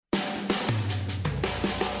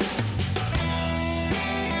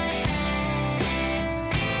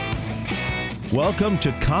Welcome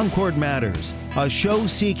to Concord Matters, a show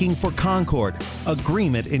seeking for concord,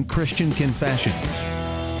 agreement in Christian confession.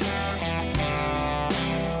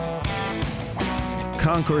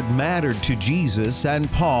 Concord mattered to Jesus and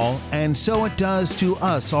Paul, and so it does to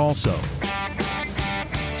us also.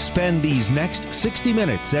 Spend these next 60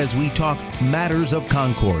 minutes as we talk matters of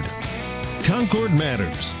Concord. Concord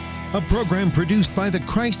Matters, a program produced by the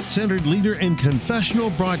Christ-centered leader in confessional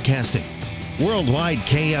broadcasting. Worldwide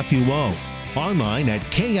KFUO. Online at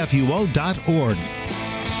kfuo.org.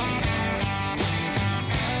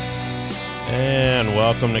 And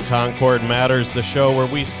welcome to Concord Matters, the show where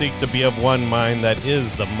we seek to be of one mind, that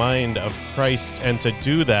is the mind of Christ. And to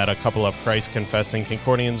do that, a couple of Christ-confessing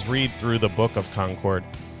Concordians read through the Book of Concord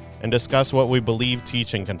and discuss what we believe,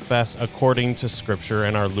 teach, and confess according to Scripture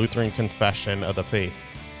and our Lutheran confession of the faith.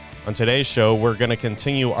 On today's show, we're going to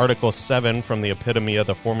continue Article 7 from the Epitome of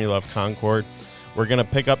the Formula of Concord. We're going to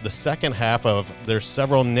pick up the second half of, there's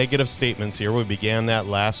several negative statements here. We began that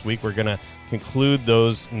last week. We're going to conclude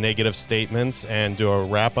those negative statements and do a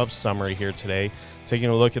wrap-up summary here today, taking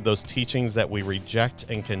a look at those teachings that we reject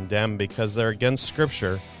and condemn because they're against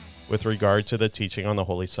Scripture with regard to the teaching on the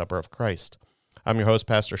Holy Supper of Christ. I'm your host,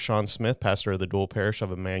 Pastor Sean Smith, pastor of the dual parish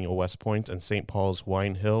of Emmanuel West Point and St. Paul's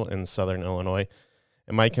Wine Hill in Southern Illinois.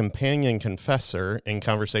 And my companion confessor in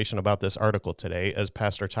conversation about this article today is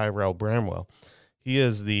Pastor Tyrell Bramwell. He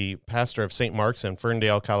is the pastor of St. Mark's in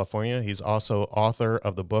Ferndale, California. He's also author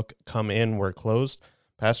of the book, Come In, We're Closed.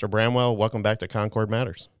 Pastor Bramwell, welcome back to Concord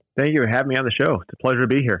Matters. Thank you for having me on the show. It's a pleasure to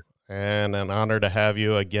be here. And an honor to have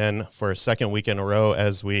you again for a second week in a row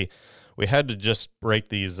as we had to just break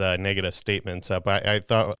these negative statements up. I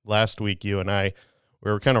thought last week you and I,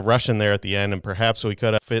 we were kind of rushing there at the end, and perhaps we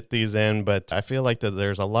could have fit these in, but I feel like that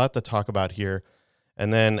there's a lot to talk about here.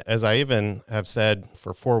 And then, as I even have said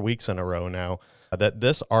for 4 weeks in a row now, that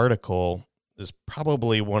this article is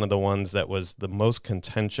probably one of the ones that was the most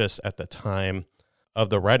contentious at the time of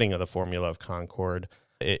the writing of the Formula of Concord.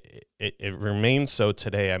 It remains so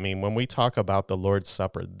today. I mean, when we talk about the Lord's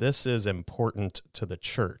Supper, this is important to the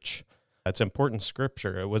church. It's important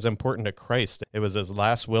Scripture. It was important to Christ. It was his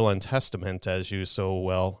last will and testament, as you so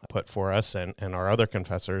well put for us, and our other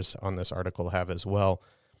confessors on this article have as well.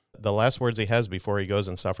 The last words he has before he goes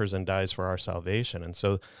and suffers and dies for our salvation. And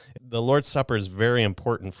so the Lord's Supper is very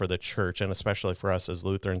important for the church, and especially for us as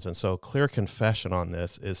Lutherans. And so clear confession on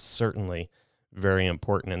this is certainly very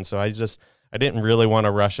important. And so I didn't really want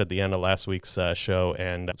to rush at the end of last week's show.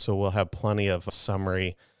 And so we'll have plenty of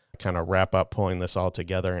summary, kind of wrap up, pulling this all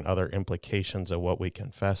together and other implications of what we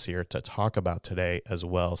confess here to talk about today as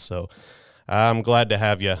well. So I'm glad to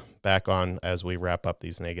have you back on as we wrap up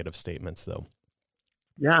these negative statements, though.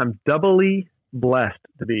 Yeah, I'm doubly blessed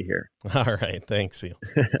to be here. All right. Thanks, you.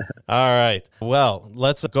 All right. Well,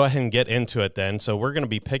 let's go ahead and get into it then. So we're going to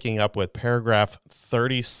be picking up with paragraph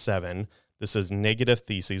 37. This is negative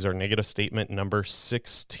theses, or negative statement number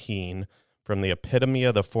 16 from the Epitome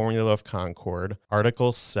of the Formula of Concord,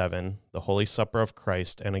 Article 7, the Holy Supper of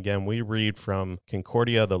Christ. And again, we read from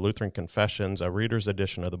Concordia, the Lutheran Confessions, a reader's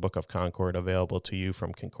edition of the Book of Concord, available to you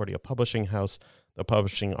from Concordia Publishing House, the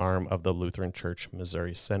publishing arm of the Lutheran Church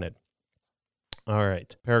Missouri Synod. All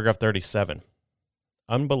right, paragraph 37.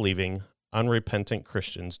 Unbelieving, unrepentant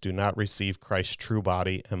Christians do not receive Christ's true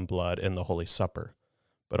body and blood in the Holy Supper,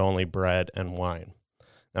 but only bread and wine.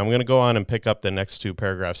 Now, I'm going to go on and pick up the next two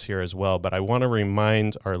paragraphs here as well, but I want to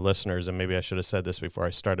remind our listeners, and maybe I should have said this before I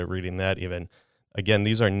started reading that even, again,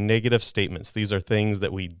 these are negative statements. These are things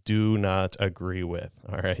that we do not agree with,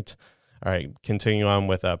 all right? All right, continue on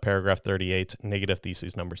with paragraph 38, negative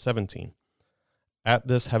thesis number 17. At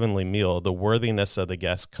this heavenly meal, the worthiness of the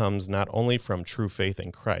guest comes not only from true faith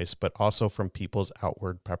in Christ, but also from people's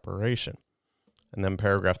outward preparation. And then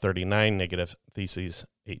paragraph 39, negative thesis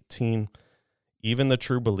 18. Even the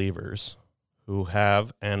true believers who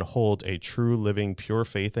have and hold a true living pure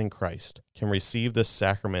faith in Christ can receive this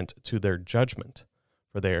sacrament to their judgment,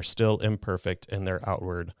 for they are still imperfect in their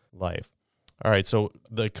outward life. All right, so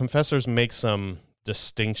the confessors make some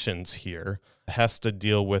distinctions here. It has to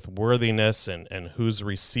deal with worthiness and who's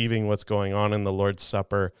receiving what's going on in the Lord's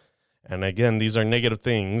Supper. And again, these are negative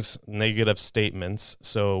things, negative statements,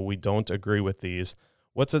 so we don't agree with these.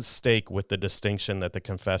 What's at stake with the distinction that the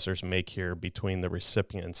confessors make here between the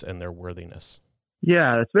recipients and their worthiness?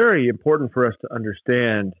 Yeah, it's very important for us to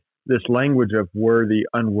understand this language of worthy,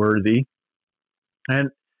 unworthy. And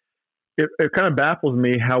it kind of baffles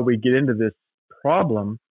me how we get into this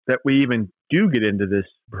problem, that we even do get into this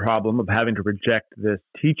problem of having to reject this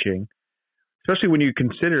teaching, especially when you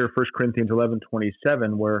consider 1 Corinthians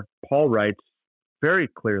 11:27, where Paul writes very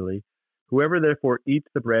clearly, Whoever therefore eats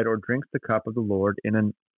the bread or drinks the cup of the Lord in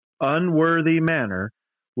an unworthy manner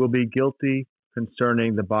will be guilty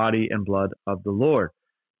concerning the body and blood of the Lord.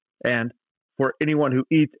 And for anyone who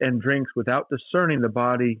eats and drinks without discerning the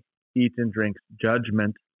body eats and drinks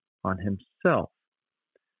judgment on himself.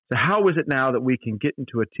 So how is it now that we can get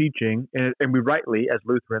into a teaching, and we rightly, as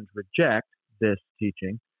Lutherans, reject this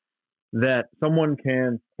teaching, that someone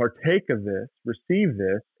can partake of this, receive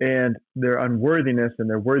this, and their unworthiness and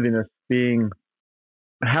their worthiness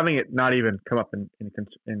having it not even come up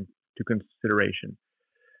into consideration?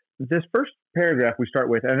 This first paragraph we start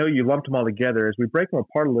with, I know you lumped them all together. As we break them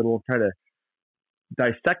apart a little, try to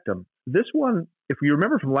dissect them. This one, if you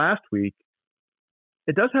remember from last week,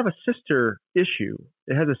 it does have a sister issue.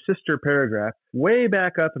 It has a sister paragraph way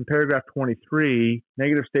back up in paragraph 23,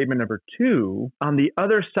 negative statement number 2, on the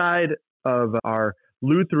other side of our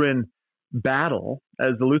Lutheran battle,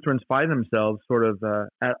 as the Lutherans find themselves sort of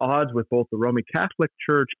at odds with both the Roman Catholic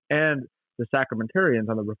Church and the Sacramentarians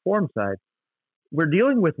on the Reformed side. We're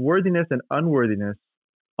dealing with worthiness and unworthiness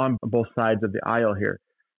on both sides of the aisle here.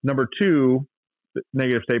 Number 2, the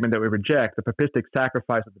negative statement that we reject, the papistic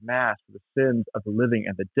sacrifice of the Mass for the sins of the living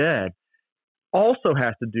and the dead, also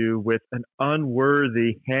has to do with an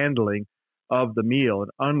unworthy handling of the meal, an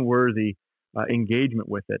unworthy engagement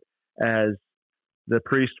with it, as the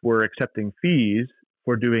priests were accepting fees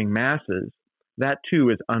for doing masses. That too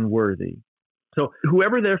is unworthy. So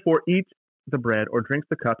whoever therefore eats the bread or drinks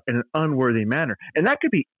the cup in an unworthy manner, and that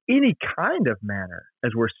could be any kind of manner,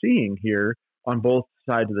 as we're seeing here on both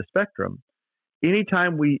sides of the spectrum.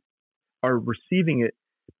 Anytime we are receiving it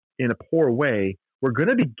in a poor way, we're going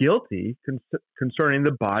to be guilty concerning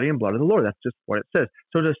the body and blood of the Lord. That's just what it says.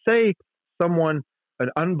 So to say someone, an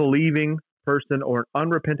unbelieving person or an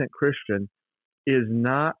unrepentant Christian, is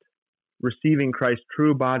not receiving Christ's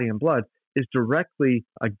true body and blood is directly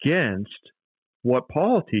against what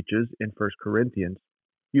Paul teaches in 1 Corinthians.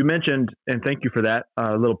 You mentioned, and thank you for that,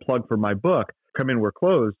 a little plug for my book, Come In, We're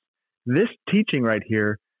Closed. This teaching right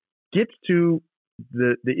here gets to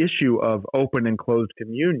the issue of open and closed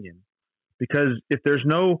communion. Because if there's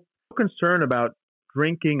no concern about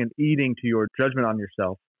drinking and eating to your judgment on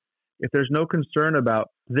yourself, if there's no concern about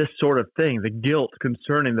this sort of thing, the guilt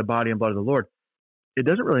concerning the body and blood of the Lord, it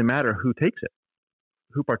doesn't really matter who takes it,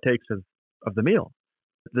 who partakes of the meal.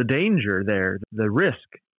 The danger there, the risk,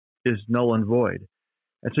 is null and void.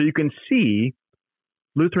 And so you can see,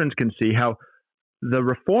 Lutherans can see how the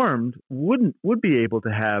Reformed would be able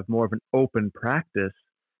to have more of an open practice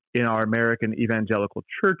in our American evangelical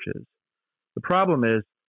churches. The problem is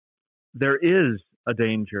there is a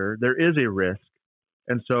danger, there is a risk,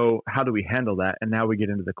 and so how do we handle that? And now we get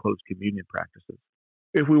into the closed communion practices.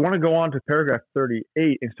 If we want to go on to paragraph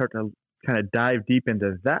 38 and start to kind of dive deep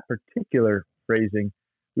into that particular phrasing,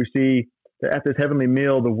 we see that at this heavenly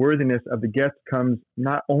meal, the worthiness of the guest comes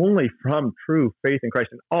not only from true faith in Christ,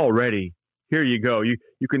 and already, here you go, you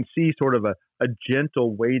can see sort of a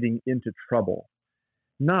gentle wading into trouble,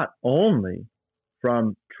 not only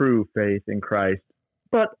from true faith in Christ,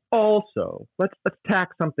 but also, let's tack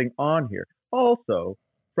something on here, also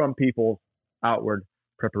from people's outward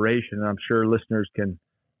preparation. And I'm sure listeners can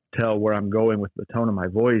tell where I'm going with the tone of my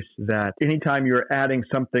voice, that anytime you're adding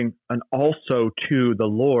something, an also to the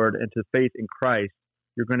Lord and to faith in Christ,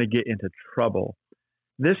 you're going to get into trouble.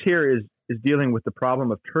 This here is dealing with the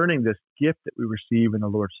problem of turning this gift that we receive in the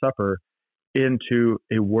Lord's Supper into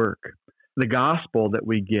a work. The gospel that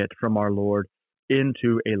we get from our Lord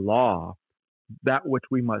into a law, that which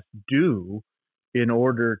we must do in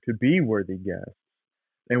order to be worthy guests.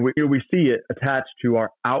 And we see it attached to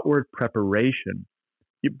our outward preparation.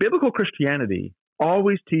 Biblical Christianity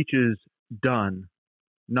always teaches done,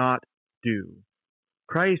 not do.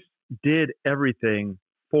 Christ did everything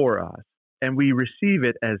for us, and we receive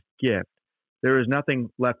it as gift. There is nothing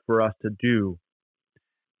left for us to do.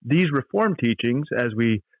 These Reformed teachings, as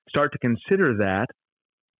we start to consider that,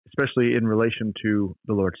 especially in relation to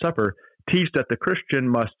the Lord's Supper, teach that the Christian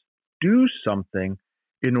must do something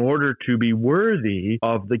in order to be worthy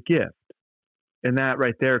of the gift. And that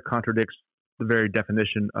right there contradicts the very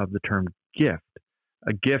definition of the term gift.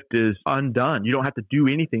 A gift is undone. You don't have to do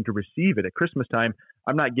anything to receive it. At Christmas time,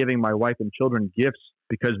 I'm not giving my wife and children gifts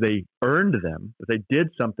because they earned them, but they did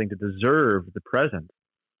something to deserve the present.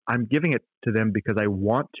 I'm giving it to them because I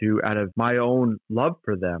want to, out of my own love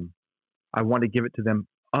for them. I want to give it to them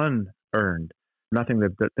unearned, nothing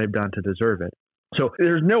that they've done to deserve it. So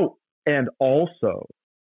there's no and also.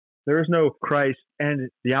 There is no Christ and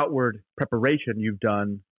the outward preparation you've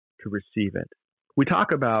done to receive it. We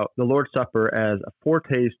talk about the Lord's Supper as a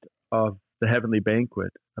foretaste of the heavenly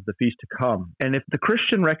banquet, of the feast to come. And if the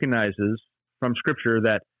Christian recognizes from Scripture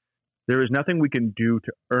that there is nothing we can do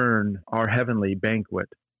to earn our heavenly banquet,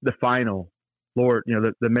 the final Lord,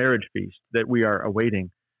 the marriage feast that we are awaiting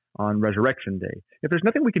on Resurrection Day, if there's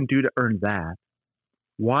nothing we can do to earn that,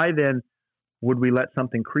 why then would we let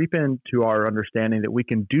something creep into our understanding that we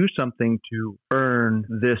can do something to earn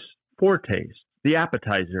this foretaste, the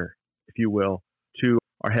appetizer, if you will, to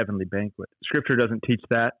our heavenly banquet? Scripture doesn't teach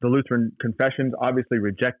that. The Lutheran confessions obviously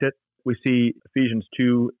reject it. We see Ephesians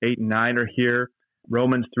 2:8 and 9 are here.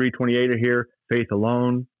 Romans 3:28 are here. Faith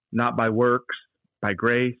alone, not by works, by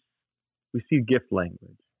grace. We see gift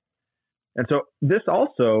language. And so this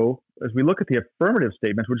also, as we look at the affirmative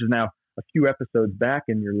statements, which is now a few episodes back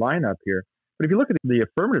in your lineup here, but if you look at the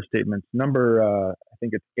affirmative statements, number, I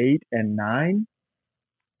think it's 8 and 9,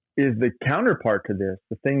 is the counterpart to this,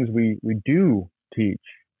 the things we do teach.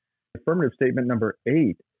 Affirmative statement number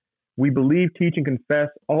 8, we believe, teach, and confess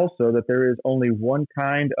also that there is only one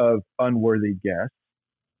kind of unworthy guests,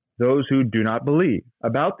 those who do not believe.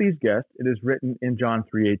 About these guests, it is written in John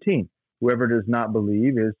 3:18, whoever does not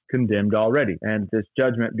believe is condemned already, and this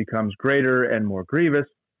judgment becomes greater and more grievous,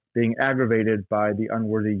 being aggravated by the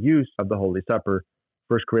unworthy use of the Holy Supper,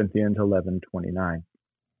 1 Corinthians 11:29.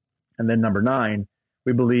 And then number 9,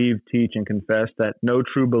 we believe, teach, and confess that no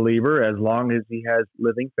true believer, as long as he has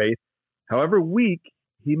living faith, however weak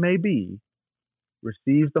he may be,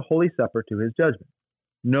 receives the Holy Supper to his judgment.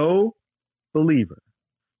 No believer,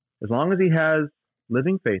 as long as he has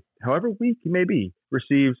living faith, however weak he may be,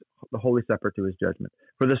 receives the Holy Supper to his judgment.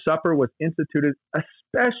 For the supper was instituted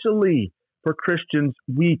especially for Christians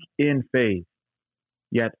weak in faith,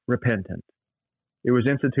 yet repentant. It was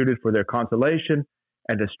instituted for their consolation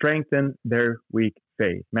and to strengthen their weak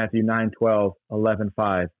faith. Matthew 9:12,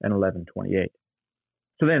 11:5, and 11:28.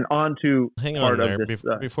 So then on to hang part on there of this,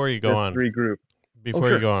 before you go on. Three group. Before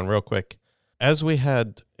sure. you go on, real quick. As we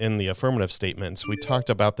had in the affirmative statements, we talked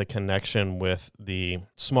about the connection with the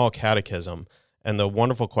small catechism and the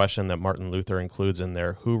wonderful question that Martin Luther includes in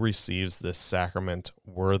there: who receives this sacrament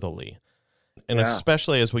worthily? And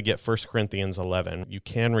especially as we get 1 Corinthians 11, you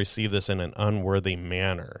can receive this in an unworthy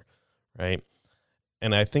manner, right?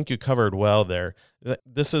 And I think you covered well there.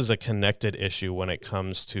 This is a connected issue when it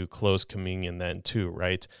comes to closed communion then too,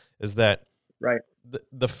 right? Is that right?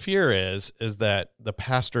 The fear is that the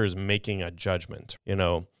pastor is making a judgment. You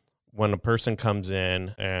know, when a person comes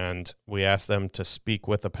in and we ask them to speak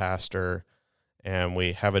with the pastor and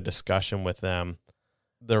we have a discussion with them,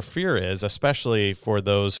 their fear is, especially for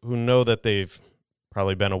those who know that they've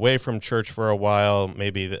probably been away from church for a while,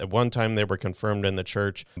 maybe at one time they were confirmed in the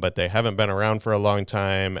church, but they haven't been around for a long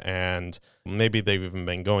time, and maybe they've even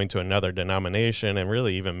been going to another denomination and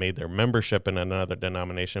really even made their membership in another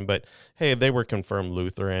denomination, but hey, they were confirmed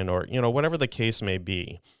Lutheran or, whatever the case may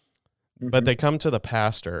be. Mm-hmm. But they come to the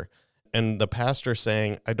pastor, and the pastor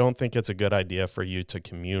saying, I don't think it's a good idea for you to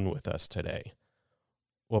commune with us today.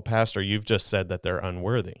 Well, pastor, you've just said that they're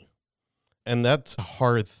unworthy. And that's a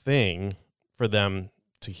hard thing for them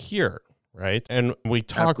to hear, right? And we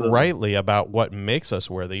talk Absolutely. rightly about what makes us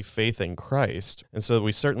worthy, faith in Christ. And so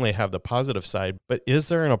we certainly have the positive side, but is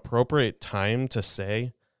there an appropriate time to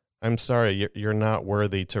say, I'm sorry, you're not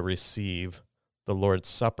worthy to receive the Lord's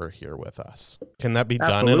Supper here with us? Can that be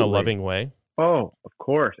done in a loving way? Oh, of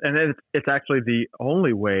course. And it's actually the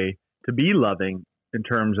only way to be loving in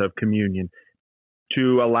terms of communion,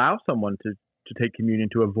 to allow someone to take communion,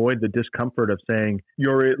 to avoid the discomfort of saying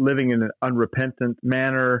you're living in an unrepentant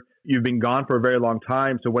manner, you've been gone for a very long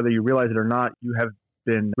time, so whether you realize it or not, you have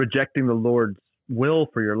been rejecting the Lord's will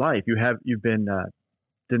for your life. You've been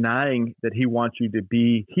denying that he wants you to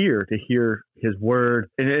be here, to hear his word,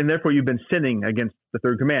 and therefore you've been sinning against the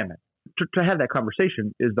third commandment. To have that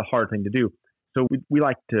conversation is the hard thing to do. So we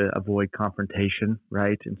like to avoid confrontation,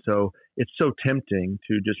 right? And so it's so tempting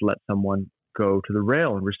to just let someone go to the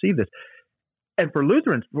rail and receive this. And for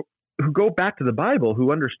Lutherans who go back to the Bible,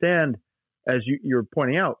 who understand, as you're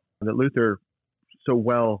pointing out, that Luther so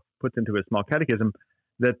well puts into his small catechism,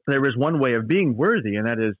 that there is one way of being worthy, and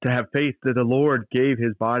that is to have faith that the Lord gave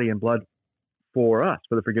his body and blood for us,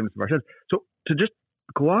 for the forgiveness of our sins. So to just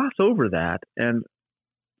gloss over that and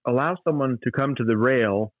allow someone to come to the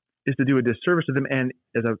rail is to do a disservice to them. And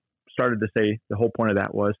as I started to say, the whole point of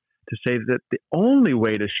that was to say that the only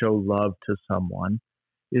way to show love to someone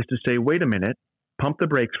is to say, wait a minute, pump the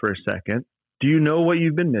brakes for a second. Do you know what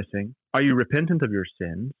you've been missing? Are you repentant of your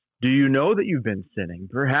sins? Do you know that you've been sinning?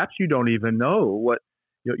 Perhaps you don't even know what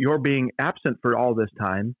you're being absent for all this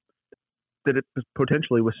time, that it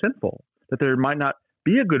potentially was sinful, that there might not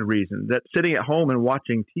be a good reason, that sitting at home and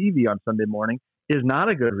watching TV on Sunday morning is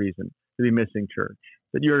not a good reason to be missing church.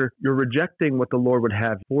 that you're rejecting what the Lord would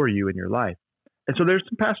have for you in your life. And so there's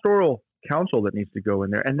some pastoral counsel that needs to go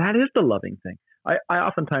in there, and that is the loving thing. I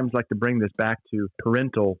oftentimes like to bring this back to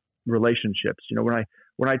parental relationships.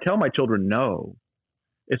 When I tell my children no,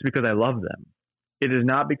 it's because I love them. It is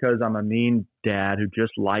not because I'm a mean dad who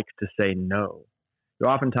just likes to say no.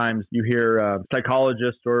 Oftentimes you hear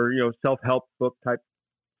psychologists or self-help book type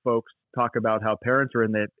folks talk about how parents are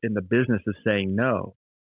in the business of saying no,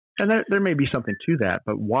 and there may be something to that.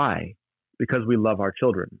 But why? Because we love our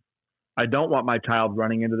children. I don't want my child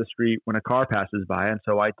running into the street when a car passes by, and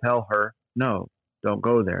so I tell her, no, don't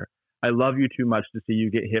go there. I love you too much to see you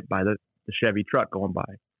get hit by the Chevy truck going by.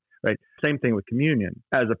 Right? Same thing with communion.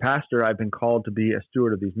 As a pastor, I've been called to be a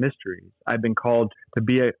steward of these mysteries. I've been called to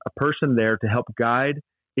be a person there to help guide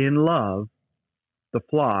in love the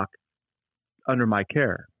flock under my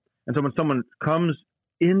care. And so when someone comes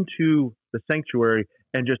into the sanctuary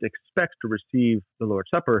and just expects to receive the Lord's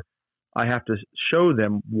Supper, I have to show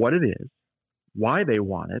them what it is, why they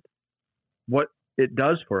want it, what it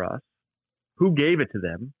does for us, who gave it to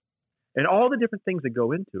them, and all the different things that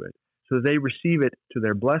go into it, so they receive it to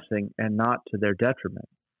their blessing and not to their detriment.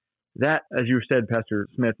 That, as you said, Pastor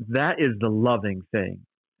Smith, that is the loving thing.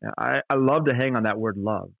 I love to hang on that word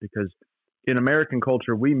love, because in American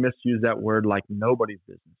culture, we misuse that word like nobody's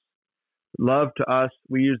business. Love to us,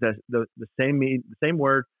 we use the same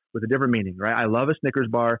word with a different meaning, right? I love a Snickers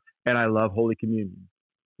bar and I love Holy Communion.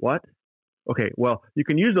 What? Okay, well, you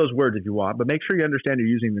can use those words if you want, but make sure you understand you're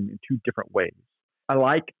using them in two different ways. I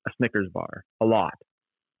like a Snickers bar a lot.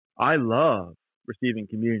 I love receiving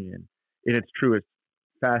communion in its truest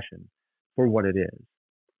fashion for what it is.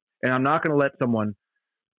 And I'm not going to let someone,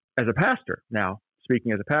 as a pastor, now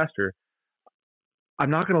speaking as a pastor, I'm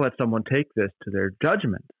not going to let someone take this to their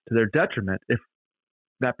judgment, to their detriment, if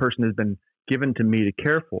that person has been given to me to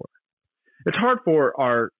care for. It's hard for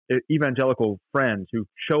our evangelical friends who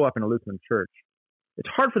show up in a Lutheran church. It's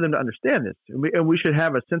hard for them to understand this, and we should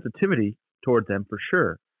have a sensitivity toward them for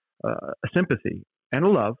sure, a sympathy and a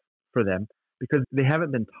love for them, because they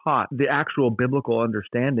haven't been taught the actual biblical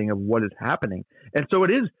understanding of what is happening. And so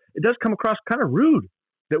it does come across kind of rude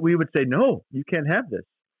that we would say, no, you can't have this,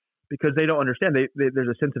 because they don't understand. There's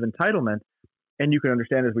a sense of entitlement, and you can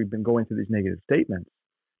understand, as we've been going through these negative statements,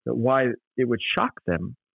 that why it would shock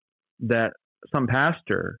them that some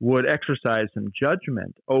pastor would exercise some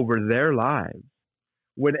judgment over their lives,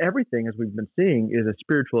 when everything, as we've been seeing, is a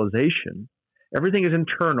spiritualization. Everything is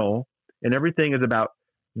internal, and everything is about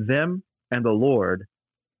them and the Lord.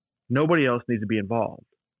 Nobody else needs to be involved,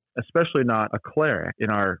 especially not a cleric in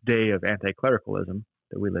our day of anti-clericalism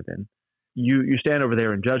that we live in. You stand over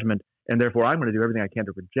there in judgment, and therefore I'm going to do everything I can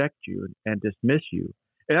to reject you and dismiss you.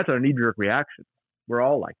 And that's a knee-jerk reaction. We're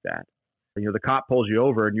all like that. The cop pulls you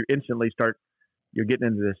over, and you instantly you're getting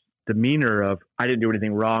into this demeanor of, I didn't do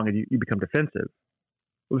anything wrong, and you become defensive.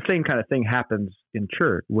 Well, the same kind of thing happens in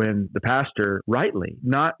church when the pastor, rightly,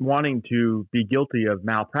 not wanting to be guilty of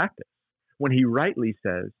malpractice, when he rightly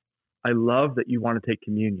says, I love that you want to take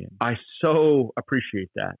communion. I so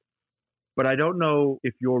appreciate that. But I don't know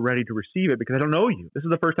if you're ready to receive it because I don't know you. This is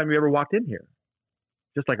the first time you ever walked in here.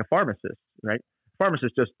 Just like a pharmacist, right? A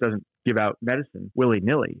pharmacist just doesn't give out medicine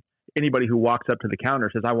willy-nilly. Anybody who walks up to the counter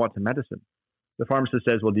says, I want some medicine. The pharmacist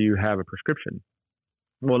says, well, do you have a prescription?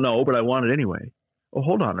 Well, no, but I want it anyway. Oh,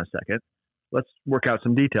 hold on a second. Let's work out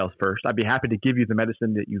some details first. I'd be happy to give you the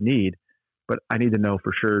medicine that you need, but I need to know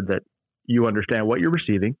for sure that you understand what you're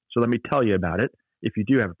receiving. So let me tell you about it. If you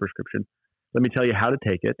do have a prescription, let me tell you how to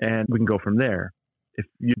take it, and we can go from there. If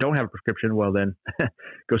you don't have a prescription, well, then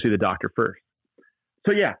go see the doctor first.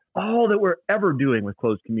 So yeah, all that we're ever doing with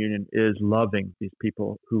closed communion is loving these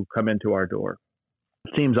people who come into our door.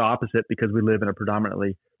 It seems opposite because we live in a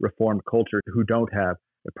predominantly Reformed culture who don't have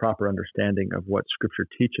a proper understanding of what Scripture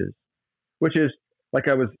teaches, which is, like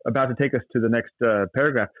I was about to take us to the next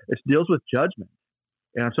paragraph, it deals with judgment.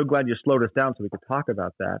 And I'm so glad you slowed us down so we could talk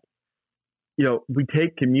about that. We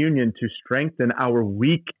take communion to strengthen our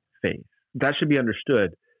weak faith. That should be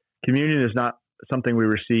understood. Communion is not something we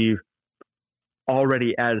receive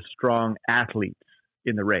already as strong athletes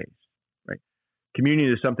in the race, right?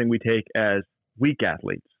 Communion is something we take as weak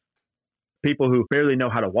athletes, people who barely know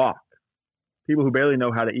how to walk, people who barely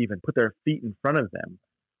know how to even put their feet in front of them.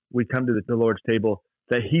 We come to the Lord's table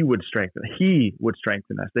that He would strengthen. He would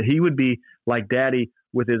strengthen us, that He would be like Daddy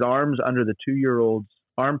with His arms under the 2-year-old's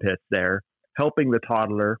armpits there, helping the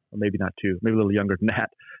toddler, or maybe not 2, maybe a little younger than that,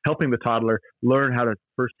 helping the toddler learn how to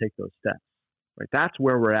first take those steps. Right? That's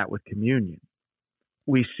where we're at with communion.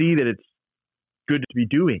 We see that it's good to be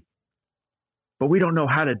doing, but we don't know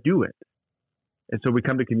how to do it. And so we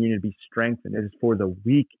come to communion to be strengthened. It is for the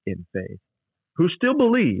weak in faith, who still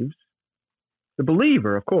believes, the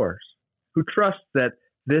believer, of course, who trusts that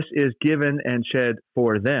this is given and shed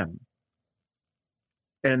for them,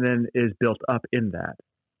 and then is built up in that.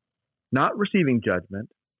 Not receiving judgment.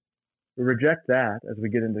 We reject that as we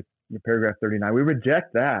get into paragraph 39. We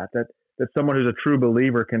reject that someone who's a true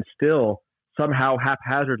believer can still somehow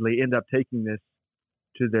haphazardly end up taking this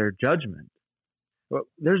to their judgment. Well,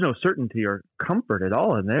 there's no certainty or comfort at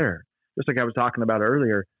all in there. Just like I was talking about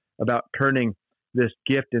earlier about turning this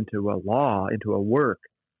gift into a law, into a work.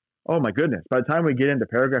 Oh my goodness. By the time we get into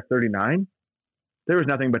paragraph 39, there was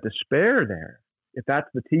nothing but despair there. If that's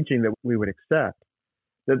the teaching that we would accept,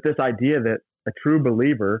 that this idea that a true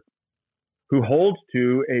believer who holds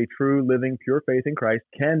to a true, living, pure faith in Christ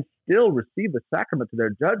can still receive the sacrament to their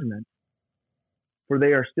judgment, for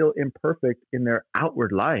they are still imperfect in their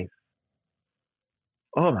outward life.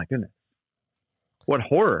 Oh my goodness. What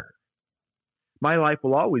horror. My life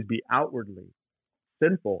will always be outwardly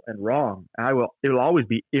sinful and wrong. It will always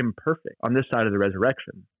be imperfect on this side of the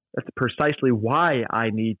resurrection. That's precisely why I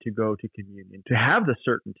need to go to communion, to have the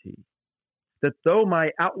certainty that though my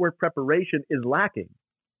outward preparation is lacking,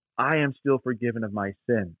 I am still forgiven of my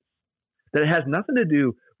sins. That it has nothing to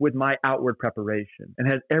do with my outward preparation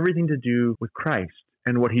and has everything to do with Christ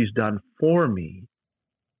and what he's done for me.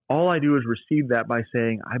 All I do is receive that by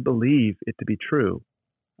saying, I believe it to be true.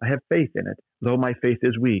 I have faith in it, though my faith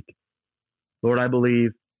is weak. Lord, I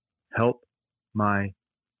believe, help my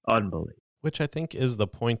unbelief. Which I think is the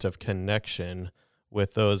point of connection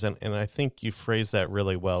with those. And I think you phrased that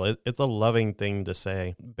really well. It's a loving thing to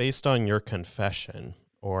say, based on your confession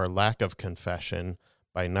or lack of confession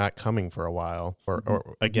by not coming for a while,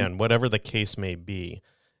 or again, whatever the case may be.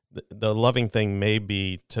 The loving thing may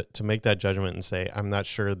be to make that judgment and say, I'm not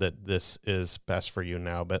sure that this is best for you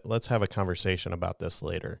now, but let's have a conversation about this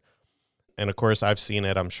later. And of course, I've seen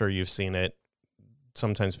it. I'm sure you've seen it.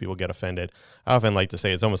 Sometimes people get offended. I often like to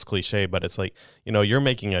say it's almost cliche, but it's like, you're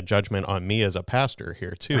making a judgment on me as a pastor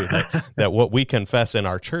here too, that what we confess in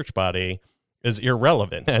our church body is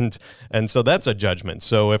irrelevant. And so that's a judgment.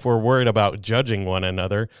 So if we're worried about judging one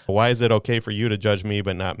another, why is it okay for you to judge me,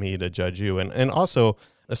 but not me to judge you? And also,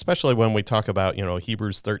 especially when we talk about,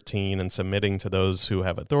 Hebrews 13 and submitting to those who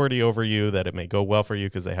have authority over you, that it may go well for you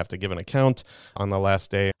because they have to give an account on the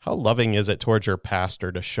last day. How loving is it towards your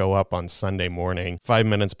pastor to show up on Sunday morning, 5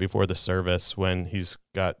 minutes before the service, when he's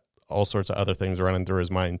got all sorts of other things running through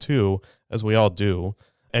his mind too, as we all do,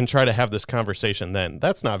 and try to have this conversation then?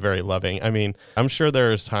 That's not very loving. I mean, I'm sure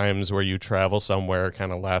there's times where you travel somewhere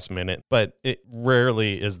kind of last minute, but it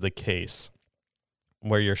rarely is the case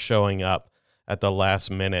where you're showing up at the last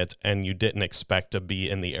minute and you didn't expect to be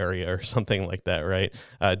in the area or something like that, right?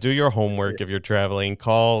 Do your homework if you're traveling,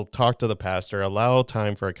 talk to the pastor, allow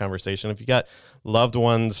time for a conversation. If you got loved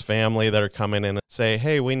ones, family that are coming in, say,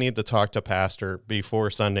 hey, we need to talk to pastor before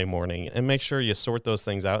Sunday morning, and make sure you sort those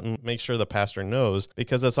things out and make sure the pastor knows,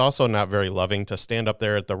 because it's also not very loving to stand up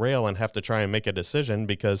there at the rail and have to try and make a decision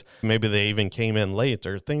because maybe they even came in late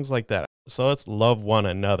or things like that. So let's love one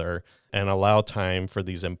another and allow time for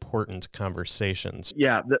these important conversations.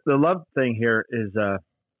 Yeah, the love thing here is,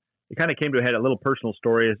 it kind of came to a head, a little personal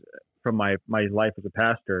story from my life as a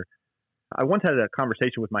pastor. I once had a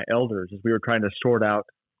conversation with my elders as we were trying to sort out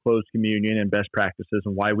closed communion and best practices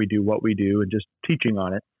and why we do what we do and just teaching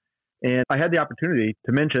on it. And I had the opportunity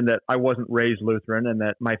to mention that I wasn't raised Lutheran and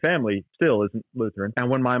that my family still isn't Lutheran. And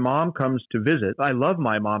when my mom comes to visit, I love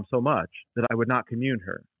my mom so much that I would not commune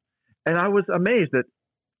her. And I was amazed that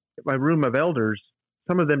my room of elders,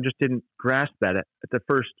 some of them just didn't grasp that at the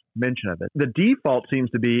first mention of it. The default seems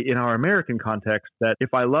to be in our American context that if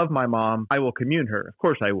I love my mom, I will commune her. Of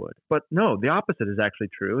course I would. But no, the opposite is actually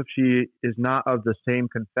true. If she is not of the same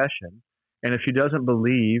confession, and if she doesn't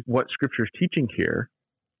believe what Scripture is teaching here,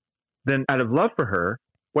 then out of love for her,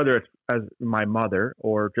 whether it's as my mother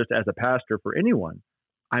or just as a pastor for anyone,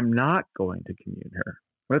 I'm not going to commune her.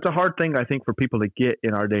 It's a hard thing, I think, for people to get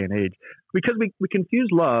in our day and age because we confuse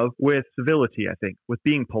love with civility, I think, with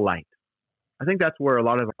being polite. I think that's where a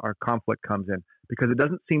lot of our conflict comes in because it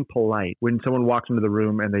doesn't seem polite when someone walks into the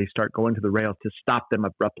room and they start going to the rails to stop them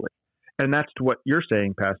abruptly. And that's what you're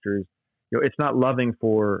saying, Pastor, is it's not loving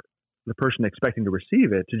for the person expecting to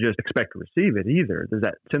receive it to just expect to receive it either. There's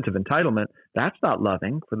that sense of entitlement. That's not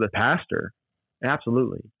loving for the pastor.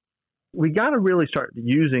 Absolutely. We got to really start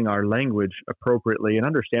using our language appropriately and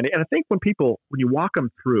understanding. And I think when you walk them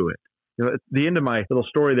through it, at the end of my little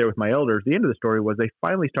story there with my elders, the end of the story was they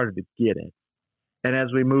finally started to get it. And as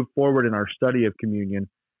we move forward in our study of communion,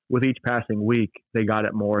 with each passing week, they got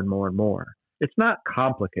it more and more and more. It's not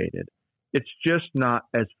complicated. it's just not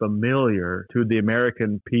as familiar to the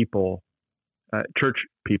American people, church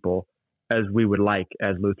people, as we would like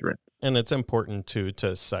as Lutherans. And it's important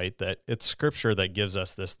to cite that it's Scripture that gives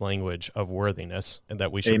us this language of worthiness, and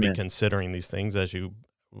that we should Amen. be considering these things, as you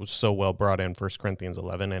so well brought in 1 Corinthians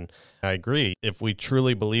 11. And I agree. If we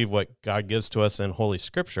truly believe what God gives to us in Holy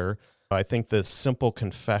Scripture, I think this simple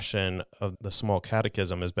confession of the small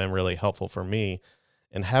catechism has been really helpful for me,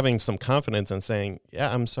 and having some confidence in saying,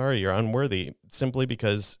 yeah, I'm sorry, you're unworthy, simply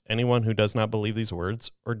because anyone who does not believe these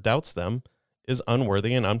words or doubts them is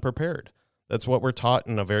unworthy and unprepared. That's what we're taught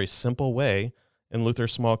in a very simple way in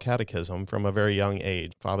Luther's Small Catechism from a very young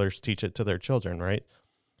age. Fathers teach it to their children, right?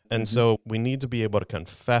 And so we need to be able to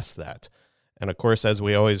confess that. And of course, as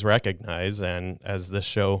we always recognize, and as this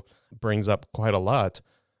show brings up quite a lot,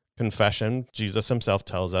 confession, Jesus himself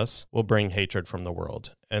tells us, will bring hatred from the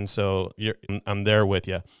world. And so I'm there with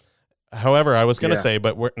you. However, I was going to say,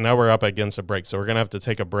 but we're up against a break, so we're going to have to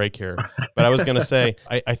take a break here. But I was going to say,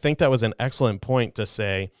 I think that was an excellent point to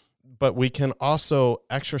say, but we can also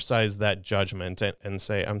exercise that judgment and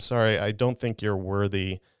say, I'm sorry, I don't think you're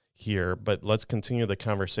worthy here, but let's continue the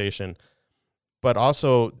conversation. But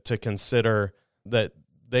also to consider that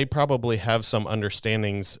they probably have some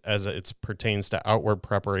understandings as it pertains to outward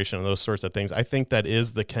preparation and those sorts of things. I think that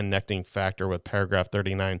is the connecting factor with paragraph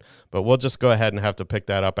 39, but we'll just go ahead and have to pick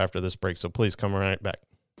that up after this break. So please come right back.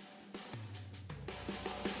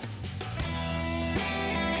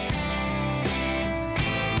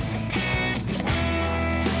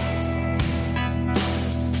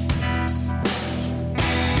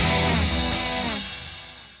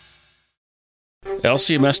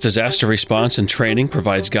 LCMS Disaster Response and Training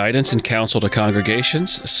provides guidance and counsel to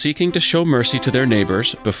congregations seeking to show mercy to their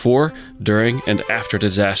neighbors before, during, and after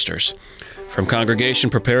disasters. From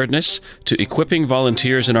congregation preparedness to equipping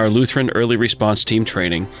volunteers in our Lutheran Early Response Team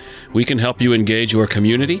training, we can help you engage your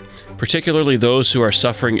community, particularly those who are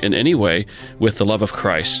suffering in any way, with the love of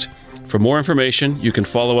Christ. For more information, you can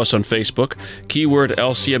follow us on Facebook, keyword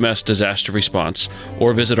LCMS Disaster Response,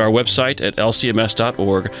 or visit our website at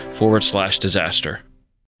lcms.org/disaster.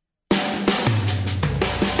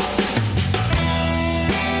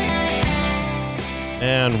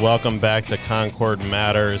 And welcome back to Concord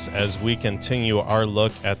Matters as we continue our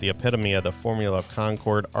look at the epitome of the formula of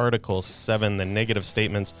Concord, Article 7, the negative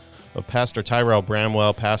statements of Pastor Tyrell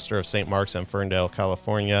Bramwell, pastor of St. Mark's in Ferndale,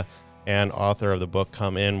 California, and author of the book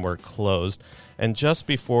Come In, We're Closed. And just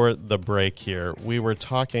before the break here, we were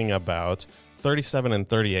talking about 37 and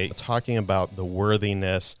 38, talking about the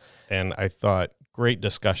worthiness, and I thought great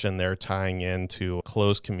discussion there tying into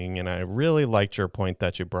closed communion. I really liked your point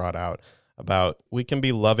that you brought out about we can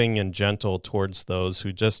be loving and gentle towards those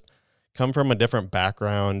who just come from a different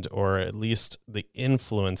background, or at least the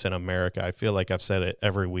influence in America. I feel like I've said it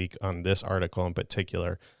every week on this article in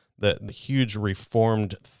particular, the huge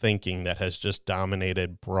reformed thinking that has just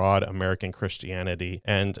dominated broad American Christianity.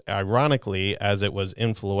 And ironically, as it was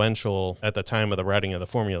influential at the time of the writing of the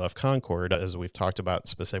Formula of Concord, as we've talked about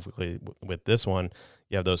specifically with this one,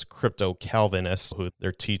 you have those crypto-Calvinists who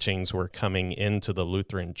their teachings were coming into the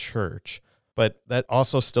Lutheran Church. But that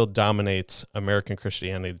also still dominates American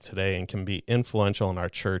Christianity today and can be influential in our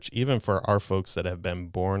church, even for our folks that have been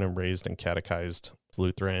born and raised and catechized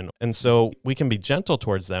Lutheran. And so we can be gentle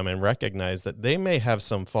towards them and recognize that they may have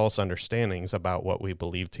some false understandings about what we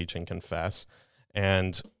believe, teach, and confess.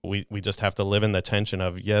 And we just have to live in the tension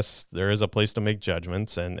of, yes, there is a place to make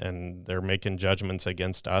judgments, and they're making judgments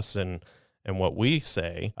against us and what we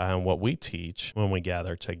say and what we teach when we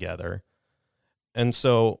gather together. And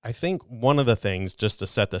so I think one of the things, just to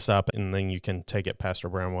set this up, and then you can take it, Pastor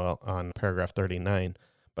Bramwell, on paragraph 39,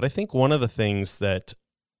 but I think one of the things that,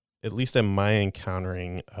 at least in my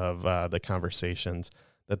encountering of the conversations,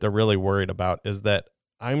 that they're really worried about is that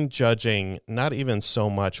I'm judging not even so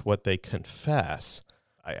much what they confess.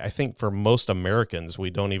 I think for most Americans, we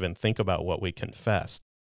don't even think about what we confess,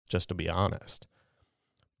 just to be honest.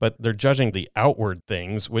 But they're judging the outward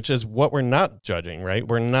things, which is what we're not judging, right?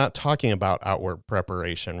 We're not talking about outward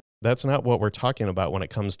preparation. That's not what we're talking about when it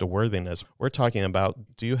comes to worthiness. We're talking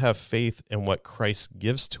about, do you have faith in what Christ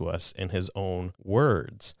gives to us in his own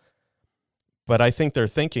words? But I think their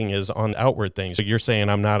thinking is on outward things. So you're saying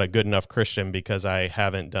I'm not a good enough Christian because I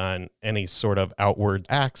haven't done any sort of outward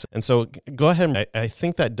acts. And so go ahead. I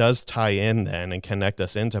think that does tie in then and connect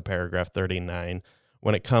us into paragraph 39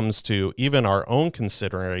 when it comes to even our own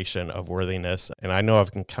consideration of worthiness. And I know I've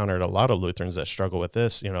encountered a lot of Lutherans that struggle with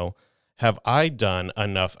this, have I done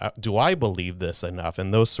enough? Do I believe this enough?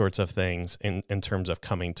 And those sorts of things in terms of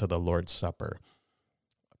coming to the Lord's Supper.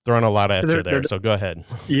 Throwing a lot at you there, so go ahead.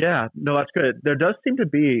 Yeah, no, that's good. There does seem to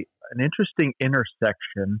be, an interesting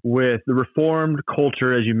intersection with the Reformed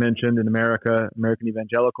culture, as you mentioned, in America, American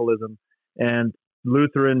evangelicalism, and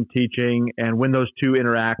Lutheran teaching, and when those two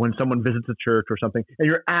interact, when someone visits a church or something. And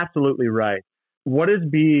you're absolutely right. What is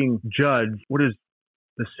being judged, what is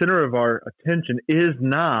the center of our attention is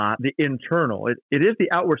not the internal. It is the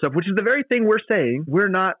outward stuff, which is the very thing we're saying we're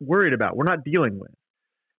not worried about, we're not dealing with.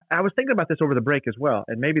 I was thinking about this over the break as well,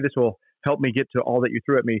 and maybe this will help me get to all that you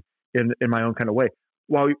threw at me in my own kind of way.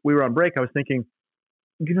 While we were on break, I was thinking,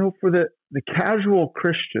 for the casual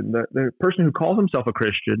Christian, the person who calls himself a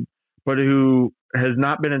Christian, but who has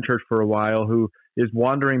not been in church for a while, who is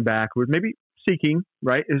wandering back, who is maybe seeking,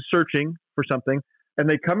 right, is searching for something, and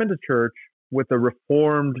they come into church with a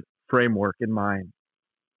Reformed framework in mind.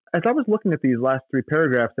 As I was looking at these last three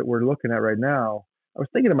paragraphs that we're looking at right now, I was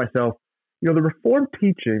thinking to myself, the Reformed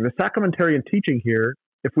teaching, the sacramentarian teaching here,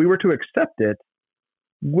 if we were to accept it,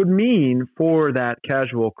 would mean for that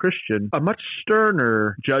casual Christian a much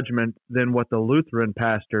sterner judgment than what the Lutheran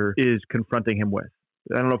pastor is confronting him with.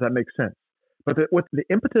 I don't know if that makes sense. But with the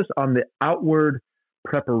impetus on the outward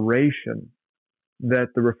preparation that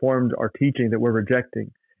the Reformed are teaching that we're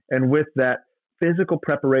rejecting, and with that physical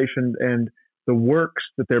preparation and the works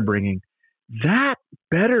that they're bringing, that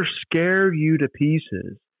better scare you to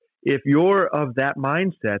pieces if you're of that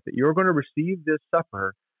mindset that you're going to receive this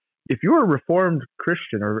supper. If you're a Reformed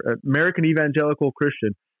Christian or American evangelical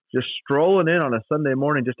Christian just strolling in on a Sunday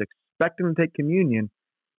morning just expecting to take communion,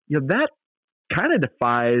 that kind of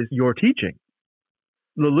defies your teaching.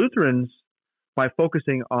 The Lutherans, by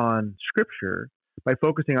focusing on Scripture, by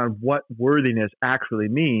focusing on what worthiness actually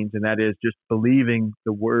means, and that is just believing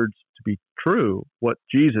the words to be true, what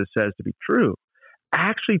Jesus says to be true,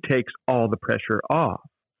 actually takes all the pressure off.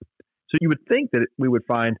 So you would think that we would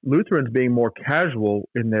find Lutherans being more casual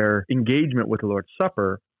in their engagement with the Lord's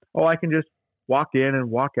Supper. Oh, I can just walk in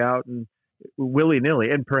and walk out and willy-nilly,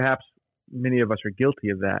 and perhaps many of us are guilty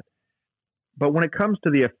of that. But when it comes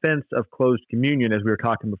to the offense of closed communion, as we were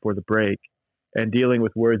talking before the break, and dealing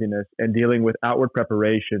with worthiness and dealing with outward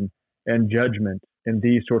preparation and judgment and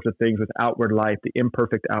these sorts of things with outward life, the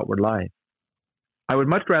imperfect outward life, I would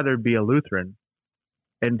much rather be a Lutheran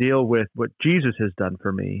and deal with what Jesus has done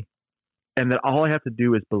for me, and that all I have to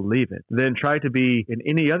do is believe it, than try to be in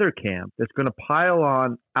any other camp that's going to pile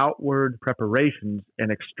on outward preparations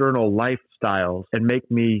and external lifestyles and make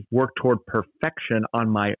me work toward perfection on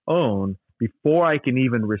my own before I can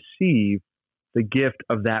even receive the gift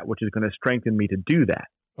of that which is going to strengthen me to do that.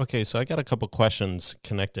 Okay, so I got a couple questions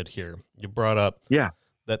connected here. You brought up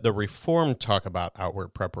that the Reformed talk about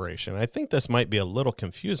outward preparation. I think this might be a little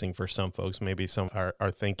confusing for some folks. Maybe some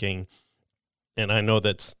are thinking, and I know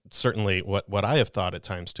that's certainly what I have thought at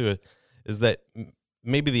times too, is that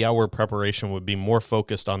maybe the outward preparation would be more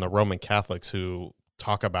focused on the Roman Catholics who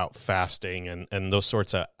talk about fasting and those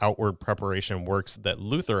sorts of outward preparation works that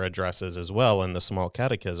Luther addresses as well in the Small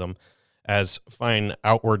Catechism as fine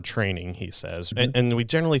outward training, he says. Mm-hmm. And we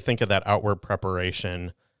generally think of that outward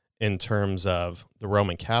preparation in terms of the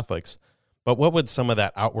Roman Catholics. But what would some of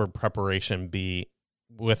that outward preparation be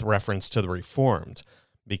with reference to the Reformed?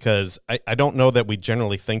 Because I don't know that we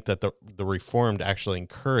generally think that the Reformed actually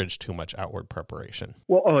encourage too much outward preparation.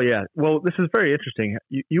 Well, this is very interesting.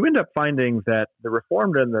 You end up finding that the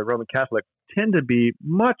Reformed and the Roman Catholic tend to be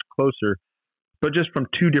much closer, but just from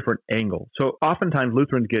two different angles. So oftentimes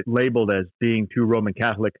Lutherans get labeled as being too Roman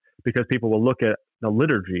Catholic because people will look at the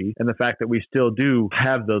liturgy and the fact that we still do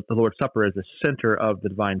have the Lord's Supper as the center of the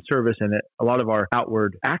divine service, and that a lot of our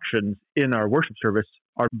outward actions in our worship service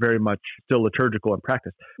are very much still liturgical in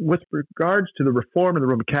practice. With regards to the Reformed and the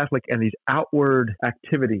Roman Catholic and these outward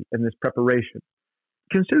activity and this preparation,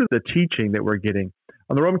 consider the teaching that we're getting.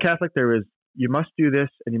 On the Roman Catholic, there is, you must do this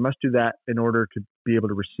and you must do that in order to be able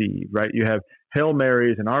to receive, right? You have Hail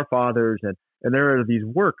Marys and Our Fathers, and there are these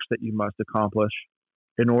works that you must accomplish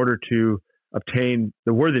in order to obtain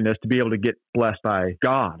the worthiness to be able to get blessed by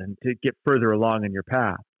God and to get further along in your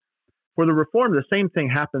path. For the Reformed, the same thing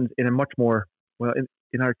happens in a much more,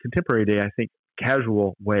 in our contemporary day, I think,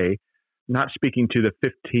 casual way, not speaking to the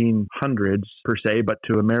 1500s per se, but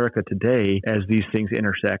to America today as these things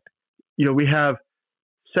intersect. We have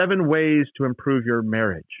 7 ways to improve your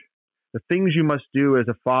marriage, the things you must do as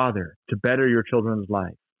a father to better your children's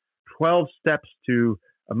life, 12 steps to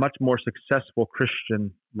a much more successful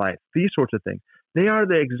Christian life, these sorts of things. They are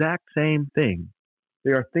the exact same thing.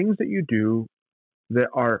 They are things that you do that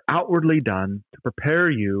are outwardly done to prepare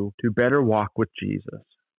you to better walk with Jesus.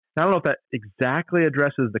 Now, I don't know if that exactly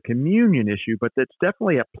addresses the communion issue, but that's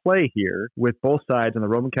definitely at play here with both sides, on the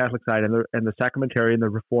Roman Catholic side and the sacramentarian, the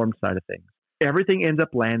Reformed side of things. Everything ends up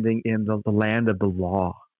landing in the land of the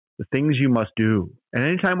law. the things you must do. And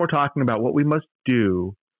anytime we're talking about what we must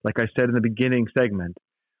do, like I said in the beginning segment,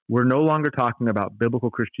 we're no longer talking about biblical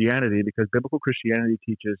Christianity, because biblical Christianity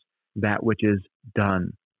teaches that which is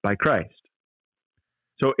done by Christ.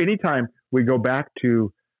 So anytime we go back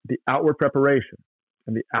to the outward preparation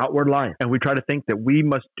and the outward life, and we try to think that we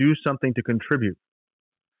must do something to contribute,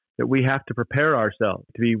 that we have to prepare ourselves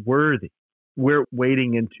to be worthy, we're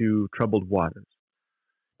wading into troubled waters.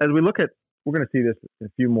 As we look at, we're going to see this in a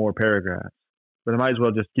few more paragraphs, but I might as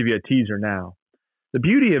well just give you a teaser now. The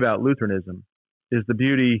beauty about Lutheranism is the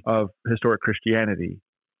beauty of historic Christianity,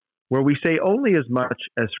 where we say only as much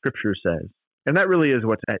as Scripture says. And that really is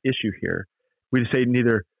what's at issue here. We say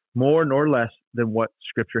neither more nor less than what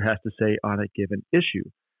Scripture has to say on a given issue,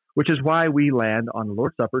 which is why we land on the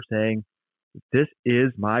Lord's Supper saying, this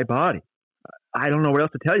is my body. I don't know what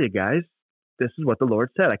else to tell you guys. This is what the Lord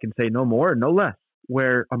said. I can say no more and no less.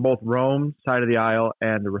 Where on both Rome side of the aisle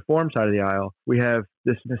and the Reform side of the aisle, we have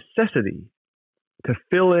this necessity to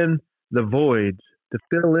fill in the voids, to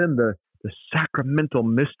fill in the sacramental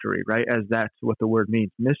mystery, right? As that's what the word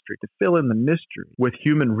means, mystery, to fill in the mystery with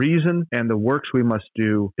human reason and the works we must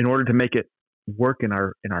do in order to make it work in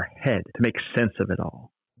our head, to make sense of it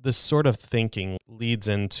all. This sort of thinking leads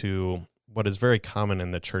into what is very common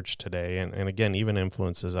in the church today, and again, even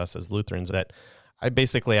influences us as Lutherans, that I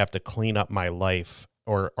basically have to clean up my life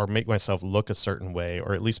or make myself look a certain way,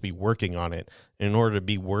 or at least be working on it in order to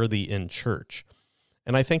be worthy in church.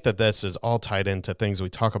 And I think that this is all tied into things we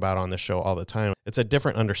talk about on the show all the time. It's a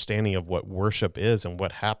different understanding of what worship is and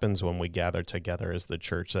what happens when we gather together as the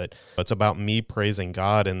church, that it's about me praising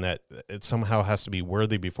God and that it somehow has to be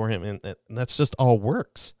worthy before him. And that's just all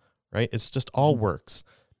works, right? It's just all works,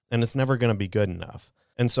 and it's never going to be good enough.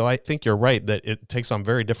 And so I think you're right that it takes on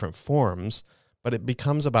very different forms, but it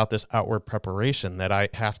becomes about this outward preparation that I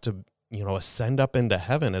have to, ascend up into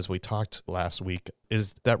heaven, as we talked last week,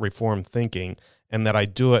 is that Reformed thinking, and that I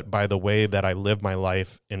do it by the way that I live my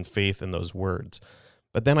life in faith in those words.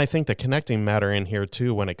 But then I think the connecting matter in here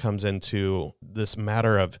too, when it comes into this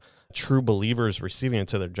matter of true believers receiving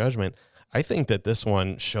into their judgment, I think that this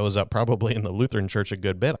one shows up probably in the Lutheran Church a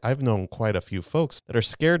good bit. I've known quite a few folks that are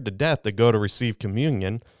scared to death to go to receive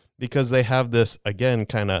communion because they have this, again,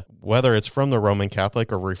 kind of, whether it's from the Roman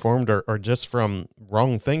Catholic or Reformed or just from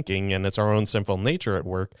wrong thinking, and it's our own sinful nature at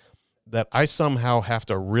work, that I somehow have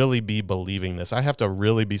to really be believing this. I have to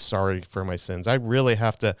really be sorry for my sins. I really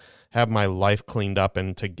have to have my life cleaned up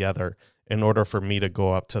and together in order for me to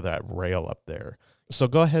go up to that rail up there. So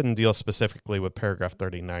go ahead and deal specifically with paragraph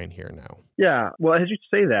 39 here now. Yeah, well, as you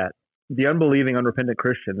say that, the unbelieving, unrepentant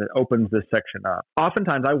Christian that opens this section up.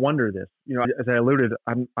 Oftentimes I wonder this, as I alluded,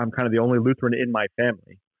 I'm kind of the only Lutheran in my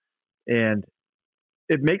family. And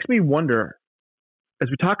it makes me wonder, as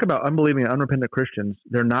we talk about unbelieving and unrepentant Christians,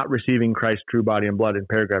 they're not receiving Christ's true body and blood in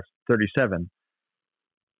paragraph 37.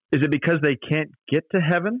 Is it because they can't get to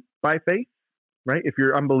heaven by faith? Right? If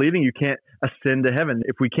you're unbelieving, you can't ascend to heaven.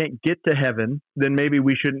 If we can't get to heaven, then maybe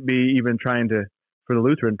we shouldn't be even trying to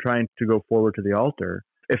go forward to the altar.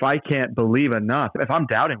 If I can't believe enough, if I'm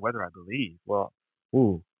doubting whether I believe, well,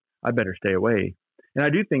 I better stay away. And I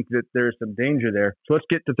do think that there's some danger there. So let's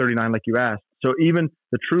get to 39 like you asked. So even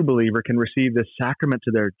the true believer can receive this sacrament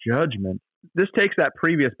to their judgment. This takes that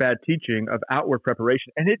previous bad teaching of outward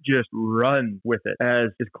preparation, and it just runs with it,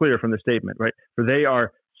 as is clear from the statement, right? For they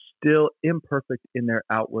are still imperfect in their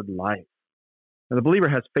outward life. Now, the believer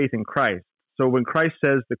has faith in Christ. So when Christ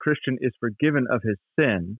says the Christian is forgiven of his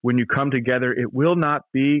sin, when you come together, it will not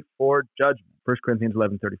be for judgment. 1 Corinthians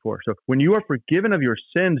 11:34. So when you are forgiven of your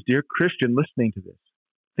sins, dear Christian, listening to this,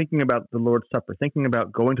 thinking about the Lord's Supper, thinking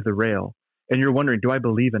about going to the rail, and you're wondering, do I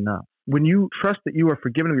believe enough? When you trust that you are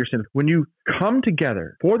forgiven of your sins, when you come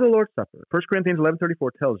together for the Lord's Supper, 1 Corinthians 11:34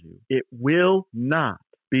 tells you, it will not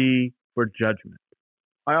be for judgment.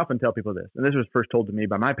 I often tell people this, and this was first told to me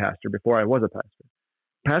by my pastor before I was a pastor.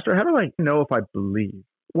 Pastor, how do I know if I believe?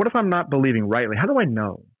 What if I'm not believing rightly? How do I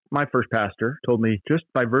know? My first pastor told me, just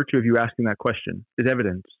by virtue of you asking that question is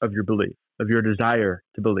evidence of your belief, of your desire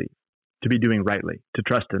to believe, to be doing rightly, to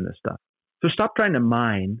trust in this stuff. So stop trying to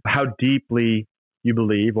mine how deeply you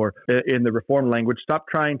believe, or in the Reformed language, stop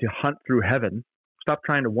trying to hunt through heaven. Stop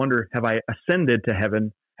trying to wonder, have I ascended to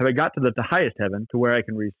heaven? Have I got to the highest heaven to where I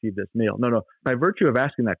can receive this meal? No. By virtue of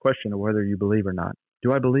asking that question of whether you believe or not,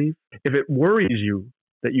 do I believe? If it worries you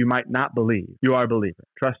that you might not believe, you are a believer.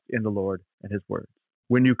 Trust in the Lord and his words.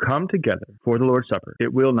 When you come together for the Lord's Supper,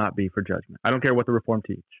 it will not be for judgment. I don't care what the Reformed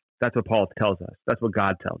teach. That's what Paul tells us. That's what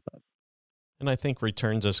God tells us. And I think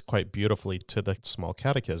returns us quite beautifully to the small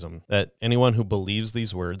catechism, that anyone who believes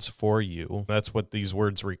these words for you, that's what these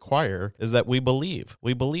words require, is that we believe.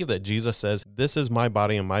 We believe that Jesus says, this is my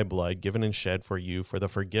body and my blood given and shed for you for the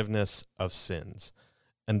forgiveness of sins.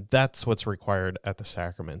 And that's what's required at the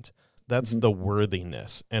sacrament. That's the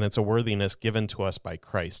worthiness, and it's a worthiness given to us by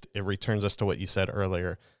Christ. It returns us to what you said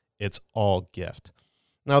earlier. It's all gift.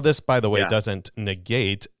 Now, this, by the way, doesn't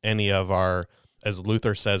negate any of our, as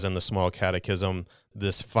Luther says in the Small Catechism,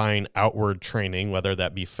 this fine outward training, whether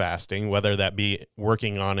that be fasting, whether that be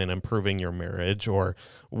working on and improving your marriage, or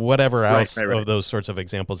whatever else of those sorts of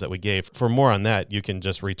examples that we gave. For more on that, you can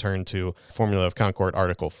just return to Formula of Concord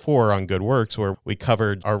Article 4 on good works, where we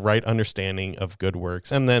covered our right understanding of good works,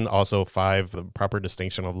 and then also 5, the proper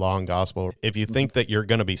distinction of law and gospel. If you think that you're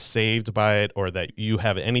going to be saved by it, or that you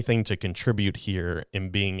have anything to contribute here in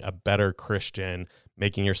being a better Christian,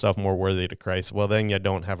 making yourself more worthy to Christ, well, then you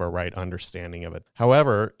don't have a right understanding of it.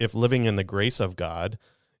 However, if living in the grace of God,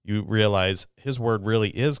 you realize his word really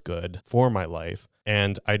is good for my life,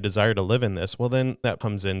 and I desire to live in this, well, then that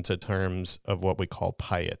comes into terms of what we call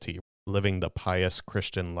piety. Living the pious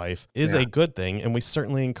Christian life is a good thing, and we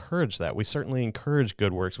certainly encourage that. We certainly encourage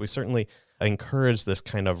good works. We certainly encourage this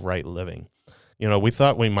kind of right living. You know, we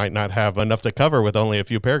thought we might not have enough to cover with only a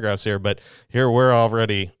few paragraphs here, but here we're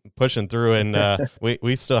already pushing through, and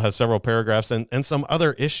we still have several paragraphs and some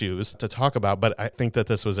other issues to talk about. But I think that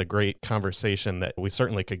this was a great conversation that we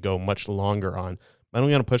certainly could go much longer on. I'm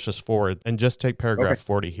going to push this forward and just take paragraph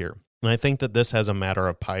 40 here. And I think that this has a matter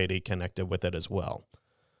of piety connected with it as well.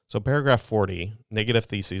 So paragraph 40, negative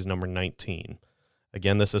theses number 19.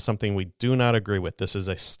 Again, this is something we do not agree with. This is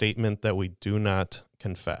a statement that we do not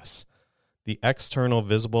confess. The external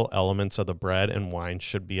visible elements of the bread and wine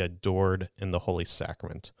should be adored in the Holy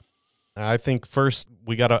Sacrament. I think first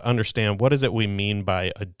we got to understand, what is it we mean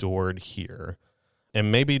by adored here?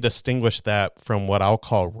 And maybe distinguish that from what I'll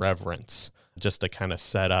call reverence, just to kind of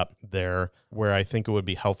set up there where I think it would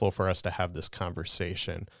be helpful for us to have this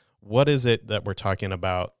conversation. What is it that we're talking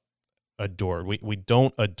about adored? We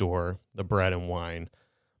don't adore the bread and wine.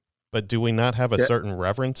 But do we not have a certain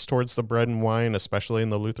reverence towards the bread and wine, especially in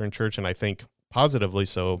the Lutheran Church? And I think positively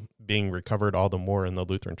so, being recovered all the more in the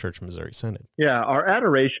Lutheran Church Missouri Synod. Yeah, our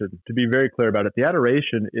adoration, to be very clear about it, the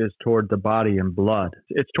adoration is toward the body and blood.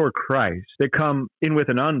 It's toward Christ. They come in with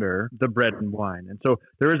and under the bread and wine. And so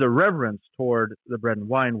there is a reverence toward the bread and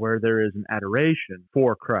wine where there is an adoration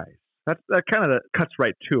for Christ. That kind of cuts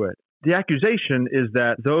right to it. The accusation is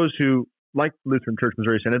that those who, like Lutheran Church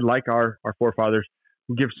Missouri Synod, like our forefathers,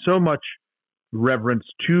 give so much reverence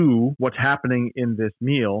to what's happening in this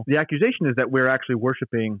meal. The accusation is that we're actually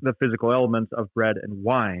worshiping the physical elements of bread and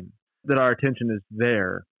wine, that our attention is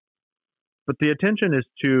there. But the attention is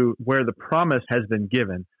to where the promise has been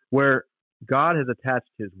given, where God has attached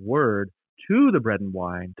his word to the bread and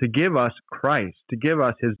wine to give us Christ, to give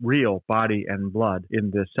us his real body and blood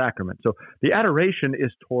in this sacrament. So the adoration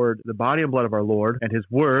is toward the body and blood of our Lord and his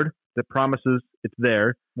word that promises it's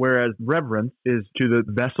there, whereas reverence is to the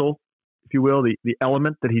vessel, if you will, the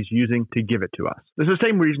element that he's using to give it to us. This is the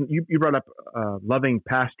same reason you brought up loving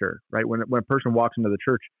pastor, right? When a person walks into the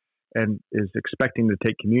church and is expecting to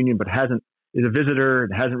take communion but is a visitor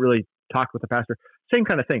and hasn't really talked with the pastor, same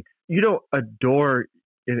kind of thing. You don't adore,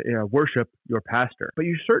 worship your pastor, but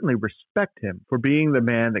you certainly respect him for being the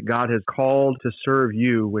man that God has called to serve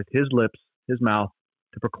you with his lips, his mouth,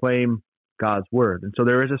 to proclaim God's word. And so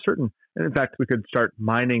there is a certain, and in fact, we could start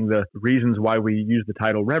mining the reasons why we use the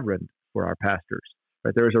title reverend for our pastors,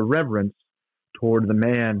 right? There is a reverence toward the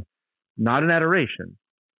man, not an adoration,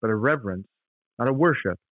 but a reverence, not a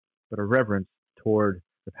worship, but a reverence toward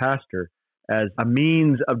the pastor as a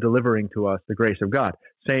means of delivering to us the grace of God.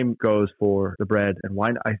 Same goes for the bread and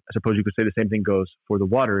wine. I suppose you could say the same thing goes for the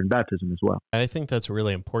water in baptism as well. I think that's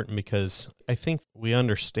really important because I think we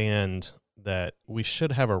understand that we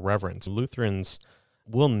should have a reverence. Lutherans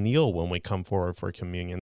will kneel when we come forward for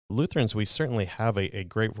communion. Lutherans, we certainly have a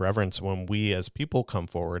great reverence when we as people come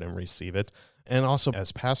forward and receive it. And also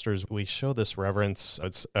as pastors, we show this reverence.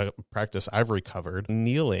 It's a practice I've recovered,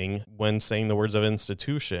 kneeling when saying the words of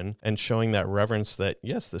institution and showing that reverence that,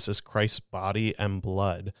 yes, this is Christ's body and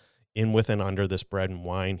blood in, with, and under this bread and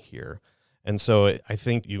wine here. And so I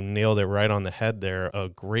think you nailed it right on the head there. A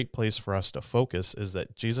great place for us to focus is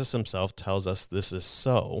that Jesus himself tells us this is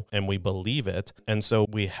so, and we believe it. And so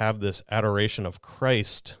we have this adoration of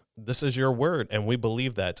Christ. This is your word, and we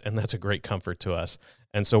believe that, and that's a great comfort to us.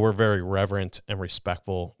 And so we're very reverent and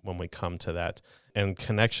respectful when we come to that. and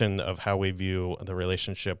connection of how we view the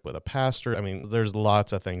relationship with a pastor. I mean, there's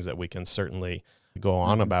lots of things that we can certainly go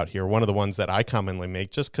on about here. One of the ones that I commonly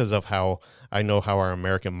make, just because of how I know how our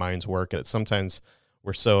American minds work, that sometimes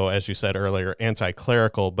we're so, as you said earlier,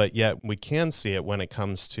 anti-clerical, but yet we can see it when it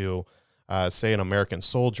comes to, say, an American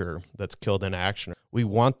soldier that's killed in action. We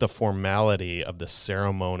want the formality of the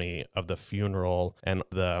ceremony of the funeral and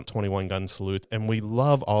the 21 gun salute, and we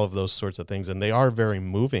love all of those sorts of things, and they are very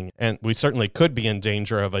moving. And we certainly could be in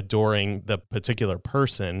danger of adoring the particular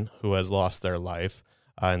person who has lost their life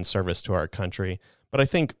in service to our country. But I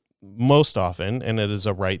think most often, and it is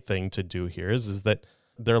a right thing to do here, is that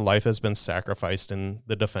their life has been sacrificed in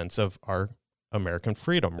the defense of our American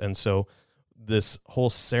freedom. And so this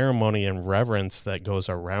whole ceremony and reverence that goes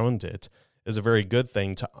around it is a very good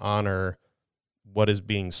thing to honor what is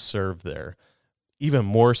being served there. Even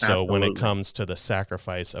more so Absolutely. When it comes to the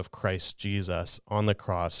sacrifice of Christ Jesus on the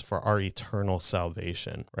cross for our eternal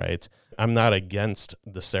salvation, right? I'm not against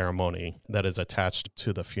the ceremony that is attached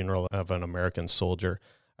to the funeral of an American soldier.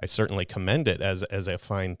 I certainly commend it as a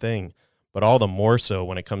fine thing, but all the more so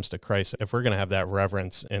when it comes to Christ. If we're going to have that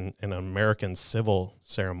reverence in an American civil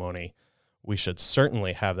ceremony, we should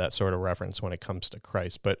certainly have that sort of reference when it comes to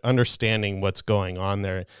Christ, but understanding what's going on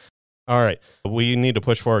there. All right, we need to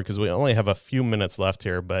push forward because we only have a few minutes left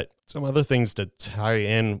here, but some other things to tie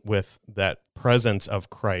in with that presence of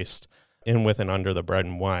Christ in, with, and under the bread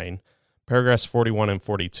and wine. Paragraphs 41 and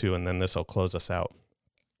 42, and then this will close us out.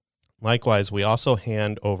 Likewise, we also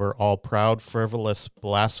hand over all proud, frivolous,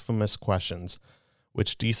 blasphemous questions,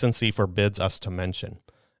 which decency forbids us to mention,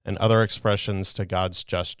 and other expressions to God's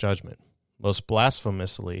just judgment. Most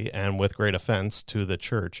blasphemously, and with great offense to the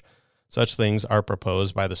church, such things are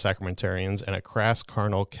proposed by the sacramentarians in a crass,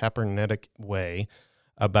 carnal, Capernatic way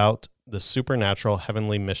about the supernatural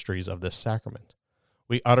heavenly mysteries of this sacrament.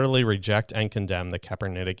 We utterly reject and condemn the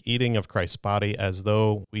Capernatic eating of Christ's body, as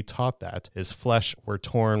though we taught that his flesh were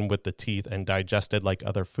torn with the teeth and digested like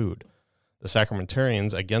other food. The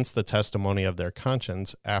sacramentarians, against the testimony of their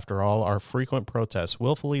conscience, after all our frequent protests,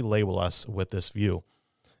 willfully label us with this view.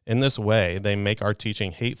 In this way, they make our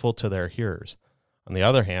teaching hateful to their hearers. On the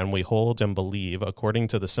other hand, we hold and believe, according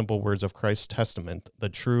to the simple words of Christ's testament, the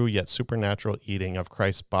true yet supernatural eating of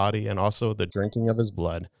Christ's body and also the drinking of his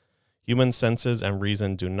blood. Human senses and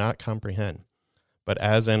reason do not comprehend. But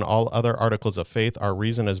as in all other articles of faith, our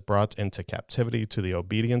reason is brought into captivity to the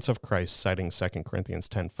obedience of Christ, citing 2 Corinthians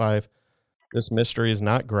 10:5. This mystery is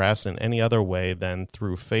not grasped in any other way than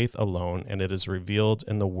through faith alone, and it is revealed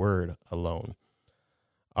in the Word alone.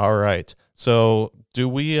 All right. So do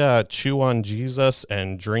we chew on Jesus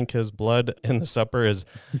and drink his blood in the supper?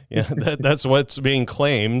 That's what's being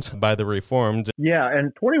claimed by the Reformed. Yeah,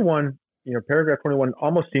 and 21, paragraph 21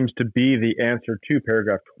 almost seems to be the answer to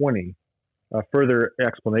paragraph 20, a further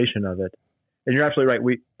explanation of it. And you're absolutely right.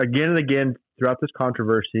 We again and again throughout this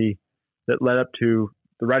controversy that led up to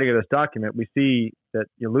the writing of this document, we see that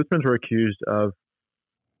Lutherans were accused of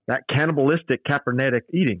that cannibalistic Capernatic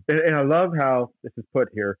eating. And I love how this is put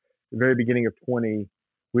here, the very beginning of 20.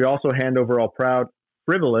 We also hand over all proud,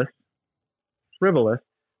 frivolous,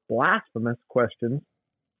 blasphemous questions,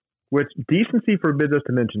 which decency forbids us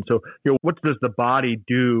to mention. So, what does the body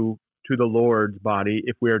do to the Lord's body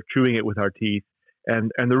if we are chewing it with our teeth?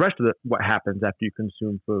 And the rest of what happens after you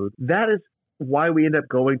consume food. That is why we end up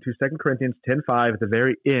going to 2 Corinthians 10:5 at the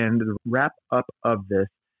very end, the wrap up of this,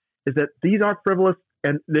 is that these are frivolous,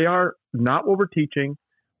 and they are not what we're teaching.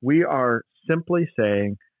 We are simply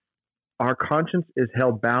saying our conscience is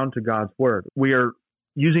held bound to God's word. We are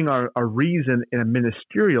using our reason in a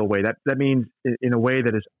ministerial way. That means in a way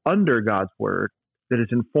that is under God's word, that is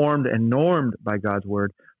informed and normed by God's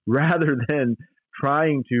word, rather than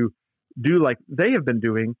trying to do like they have been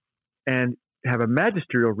doing and have a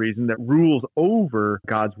magisterial reason that rules over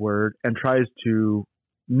God's word and tries to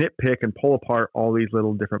nitpick and pull apart all these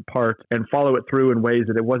little different parts and follow it through in ways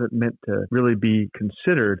that it wasn't meant to really be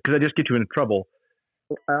considered, because that just gets you into trouble.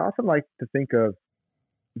 I often like to think of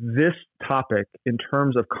this topic in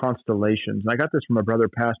terms of constellations. And I got this from a brother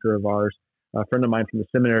pastor of ours, a friend of mine from the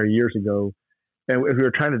seminary years ago, and we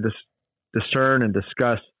were trying to discern and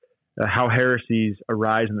discuss how heresies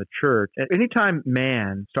arise in the church. And anytime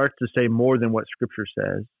man starts to say more than what Scripture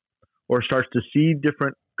says, or starts to see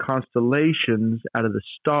different constellations out of the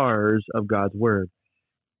stars of God's word,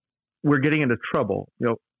 we're getting into trouble.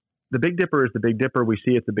 The Big Dipper is the Big Dipper. We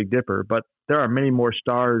see it's the Big Dipper, but there are many more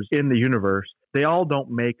stars in the universe. They all don't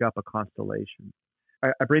make up a constellation.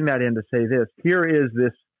 I bring that in to say this. Here is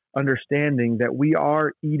this understanding that we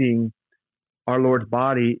are eating our Lord's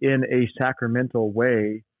body in a sacramental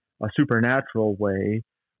way, a supernatural way,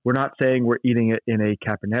 We're not saying we're eating it in a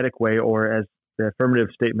Capernetic way, or as the affirmative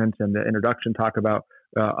statements and the introduction talk about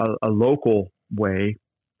a local way.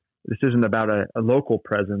 This isn't about a local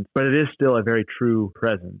presence, but it is still a very true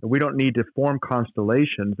presence. We don't need to form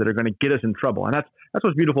constellations that are going to get us in trouble. And that's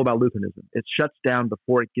what's beautiful about Lutheranism. It shuts down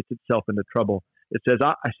before it gets itself into trouble. It says,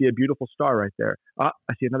 I see a beautiful star right there. I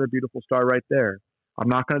see another beautiful star right there. I'm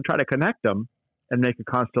not going to try to connect them and make a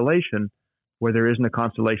constellation where there isn't a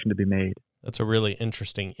constellation to be made. That's a really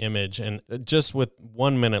interesting image. And just with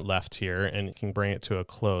 1 minute left here, and you can bring it to a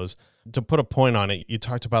close, to put a point on it, you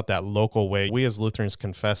talked about that local way. We as Lutherans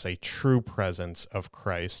confess a true presence of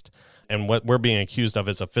Christ. And what we're being accused of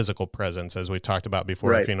is a physical presence, as we talked about before.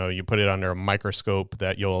 Right. If you put it under a microscope,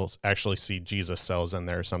 that you'll actually see Jesus cells in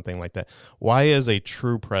there or something like that. Why is a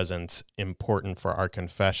true presence important for our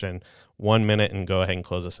confession? 1 minute, and go ahead and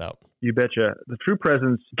close us out. You betcha. The true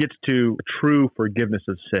presence gets to true forgiveness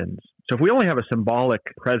of sins. So if we only have a symbolic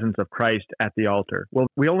presence of Christ at the altar, well,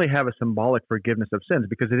 we only have a symbolic forgiveness of sins,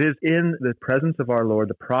 because it is in the presence of our Lord,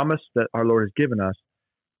 the promise that our Lord has given us,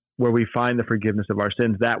 where we find the forgiveness of our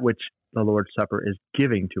sins, that which the Lord's Supper is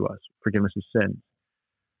giving to us, forgiveness of sins.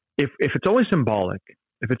 If it's only symbolic,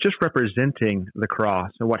 if it's just representing the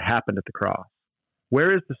cross and what happened at the cross,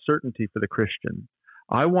 where is the certainty for the Christian?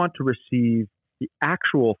 I want to receive the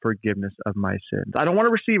actual forgiveness of my sins. I don't want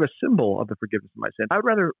to receive a symbol of the forgiveness of my sins. I would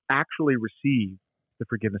rather actually receive the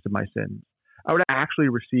forgiveness of my sins. I would actually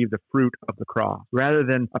receive the fruit of the cross rather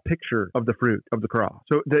than a picture of the fruit of the cross.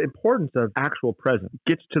 So the importance of actual presence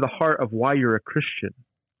gets to the heart of why you're a Christian.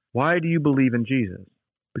 Why do you believe in Jesus?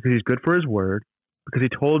 Because he's good for his word, because he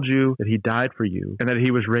told you that he died for you and that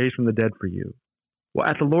he was raised from the dead for you. Well,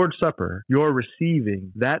 at the Lord's Supper, you're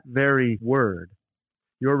receiving that very word.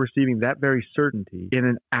 You're receiving that very certainty in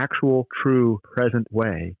an actual, true, present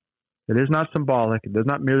way. It is not symbolic. It does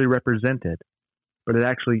not merely represent it, but it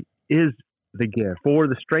actually is the gift for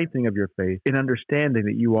the strengthening of your faith in understanding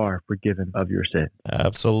that you are forgiven of your sin.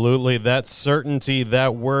 Absolutely. That certainty,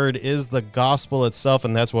 that word is the gospel itself,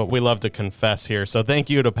 and that's what we love to confess here. So thank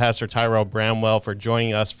you to Pastor Tyrell Bramwell for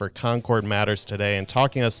joining us for Concord Matters today and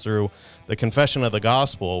talking us through the confession of the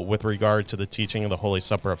gospel with regard to the teaching of the Holy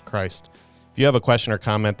Supper of Christ. If you have a question or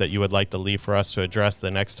comment that you would like to leave for us to address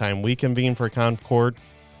the next time we convene for Concord,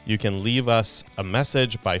 you can leave us a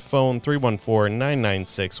message by phone,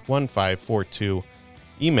 314-996-1542,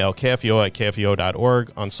 email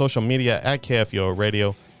kfuo@kfuo.org, on social media at KFUO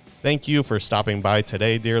Radio. Thank you for stopping by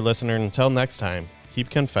today, dear listener. Until next time, keep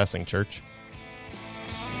confessing, church.